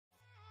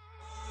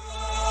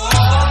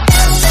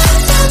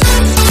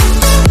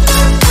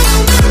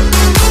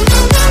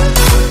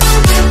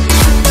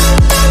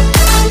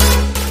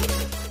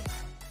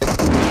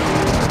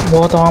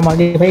बहुत आवाम आ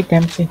गई भाई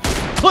कैंप से।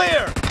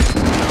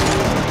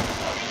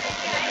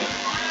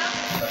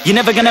 You're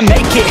never gonna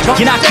make it,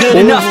 you're not good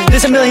enough.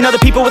 There's a million other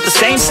people with the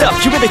same stuff.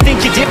 You really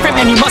think you're different,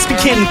 man, you must be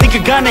kidding. Think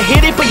you're gonna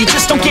hit it, but you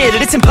just don't get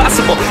it. It's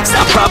impossible, it's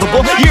not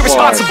probable, you're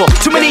irresponsible.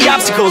 Too many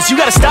obstacles, you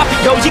gotta stop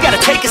it, yo. You gotta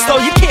take it slow,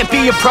 you can't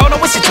be a pro,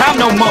 don't waste your time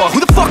no more.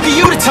 Who the fuck are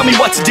you to tell me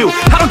what to do?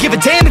 I don't give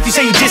a damn if you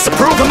say you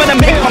disapprove. I'm gonna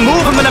make my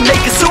move, I'm gonna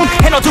make it soon.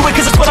 And I'll do it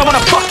cause it's what I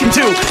wanna fucking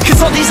do.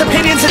 Cause all these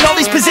opinions and all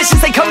these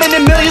positions, they come in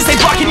millions, they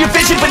blocking your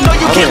vision. But no,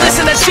 you can't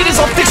listen, that shit is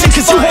all fiction.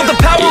 Cause you hold the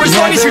power as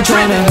long as you're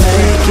dreaming.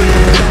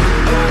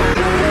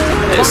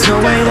 There's no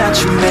way that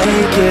you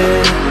make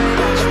it.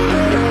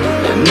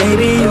 And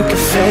maybe you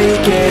can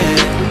fake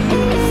it,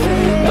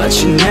 but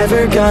you're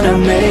never gonna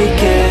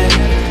make it.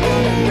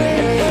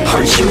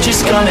 Aren't you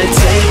just gonna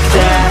take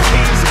that?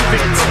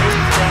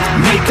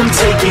 Make them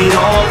take it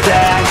all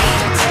back.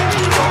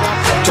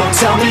 Don't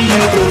tell me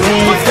you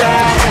believe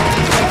that.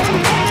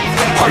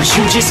 Aren't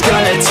you just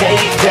gonna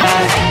take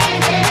that?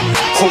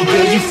 Or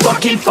will you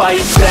fucking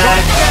fight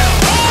back?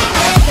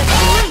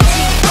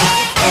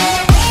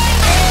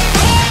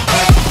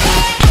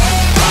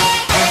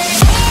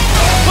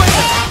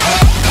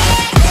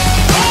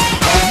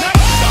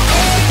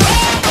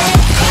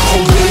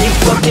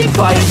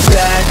 Fight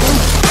back.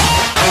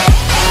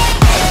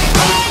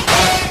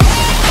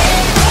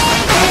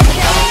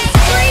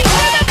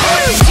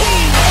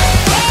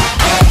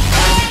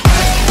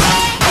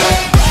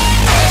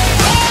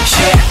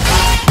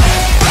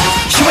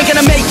 You ain't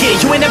gonna make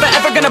it, you ain't never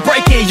ever gonna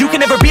break it. You can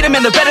never beat them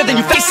and they're better than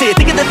you face it.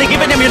 Thinking that they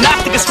give a damn, you're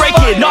not thinking straight,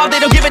 kid. No, they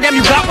don't give a damn,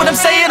 you got what I'm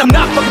saying? I'm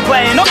not fucking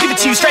playing, I'll give it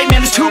to you straight,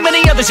 man. There's too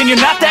many others and you're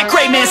not that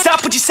great, man.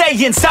 Stop what you're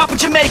saying, stop what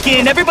you're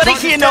making. Everybody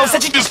here knows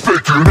that you're just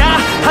faking.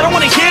 Nah, I don't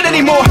wanna hear it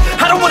anymore,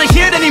 I don't wanna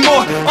hear it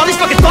anymore. All these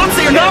fucking thoughts,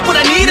 they are not what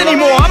I need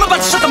anymore. I'm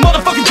about to shut the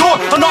motherfucking door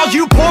on all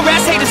you poor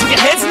ass haters with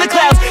your heads in the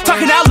clouds,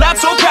 talking out loud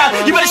so proud.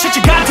 You better shut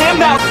your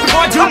goddamn mouth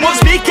before I do more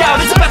speak out.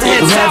 It's about to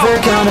head south.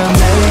 You're never gonna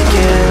make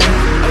it.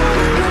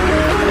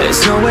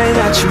 There's no way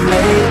that you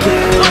make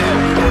it.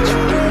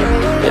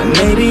 And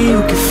maybe you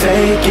can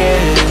fake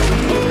it,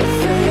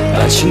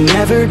 but you're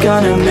never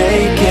gonna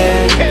make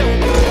it.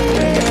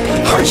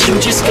 Aren't you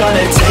just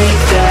gonna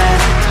take that?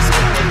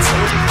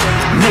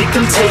 Make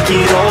them take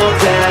it all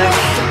back.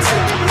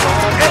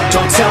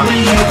 Don't tell me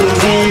you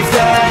believe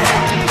that.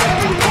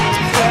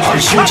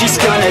 Aren't you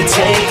just gonna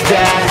take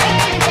that?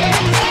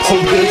 Or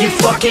will you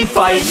fucking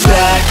fight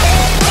back?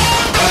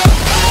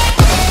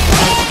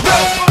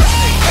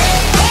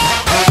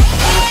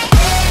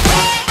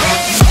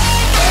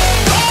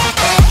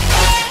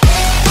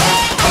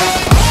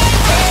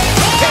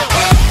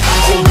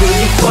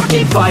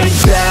 Fucking fight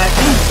back.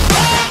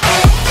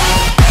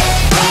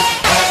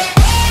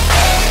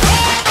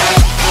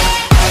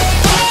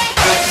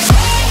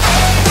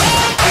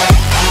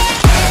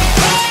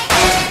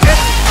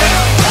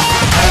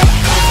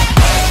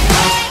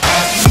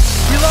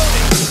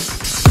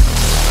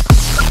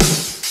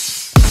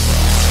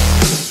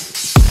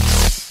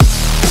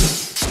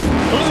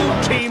 Blue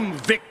team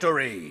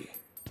victory.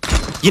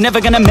 You're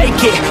never gonna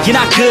make it, you're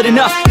not good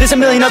enough. There's a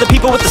million other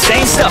people with the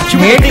same stuff. You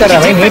really think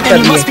you're different,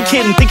 and you must be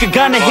kidding. Think you're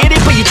gonna hit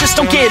it, but you just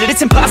don't get it. It's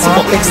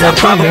impossible, it's not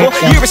probable,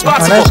 you're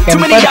irresponsible. Too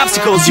many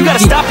obstacles, you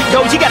gotta stop it,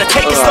 yo. You gotta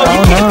take it slow,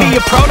 you can't be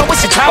a pro, don't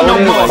waste your time no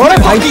more. Who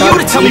the fuck are you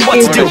to tell me what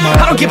to do?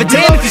 I don't give a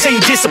damn if you say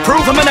you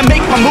disapprove. I'm gonna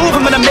make my move,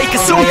 I'm gonna make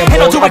it soon. And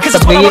I'll do it cause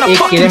it's what I wanna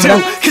fucking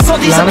do. Cause all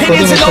these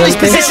opinions and all these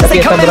positions,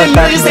 they come in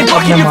millions, they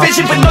blocking your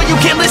vision. But no,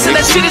 you can't listen,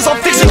 that shit is all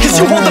fiction. Cause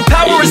you hold the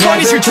power as long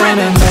as you're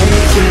dreaming.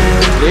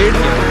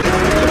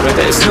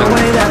 There's no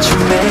way that you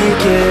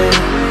make it.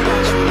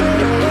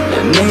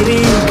 And maybe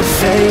you can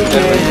fake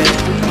it,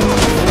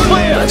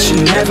 but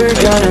you're never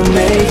gonna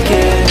make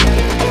it.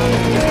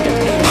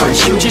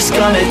 Aren't you just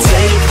gonna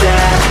take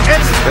that?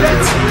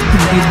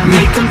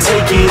 Make them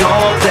take it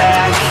all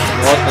back.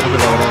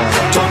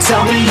 Don't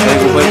tell me you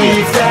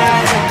believe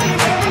that.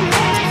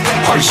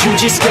 Aren't you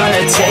just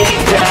gonna take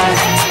that?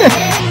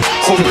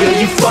 Or will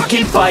you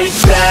fucking fight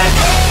back?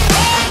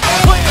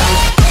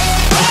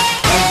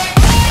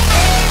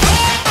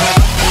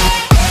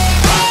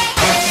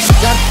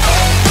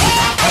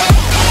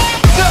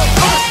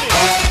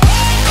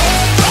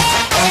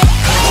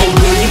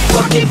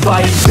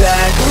 Fight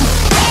back.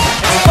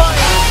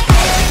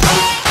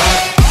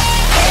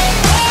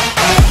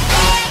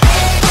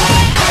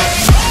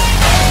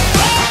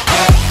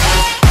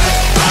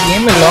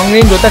 Game में long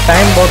range होता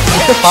time बहुत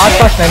इससे fast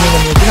timing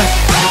करनी होती है ना।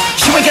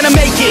 You ain't gonna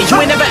make it, you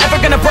ain't never ever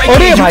gonna break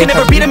it. You can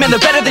never beat them and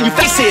they're better than you,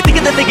 face it.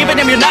 Thinking that they give a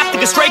damn, you're not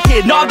thinking straight,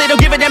 kid. No, they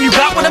don't give a damn, you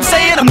got what I'm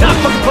saying? I'm not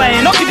fucking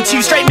playing, I'll give it to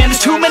you straight, man.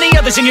 There's too many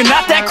others and you're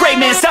not that great,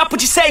 man. Stop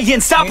what you're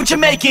saying, stop what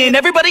you're making.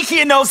 Everybody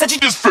here knows that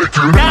you're just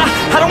faking.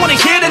 Nah, I don't wanna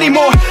hear it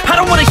anymore, I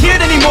don't wanna hear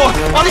it anymore.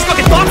 All these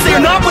fucking thoughts, they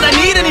are not what I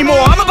need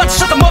anymore. I'm about to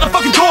shut the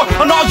motherfucking door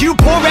on all you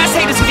poor ass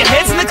haters with your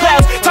heads in the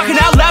clouds, talking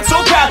out loud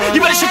so proud.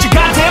 You better shut your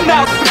goddamn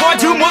mouth before I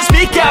do more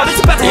speak out.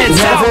 It's about to head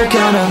south. Never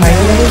gonna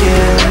make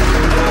it.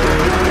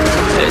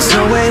 There's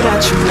no way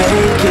that you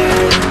make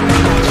it.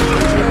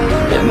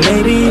 And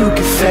maybe you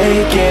can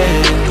fake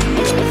it,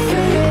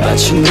 but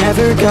you're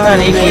never पता gonna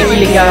नहीं ये भी make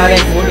लेके आ रहे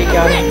it. हैं वो लेके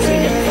आ रहे हैं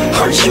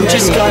Are you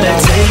just gonna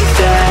take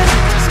that?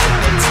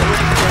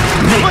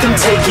 Make them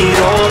take it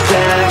all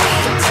back.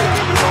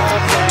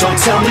 Don't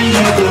tell me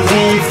you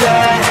believe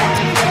that.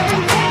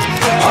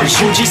 Are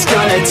you just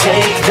gonna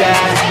take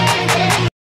that?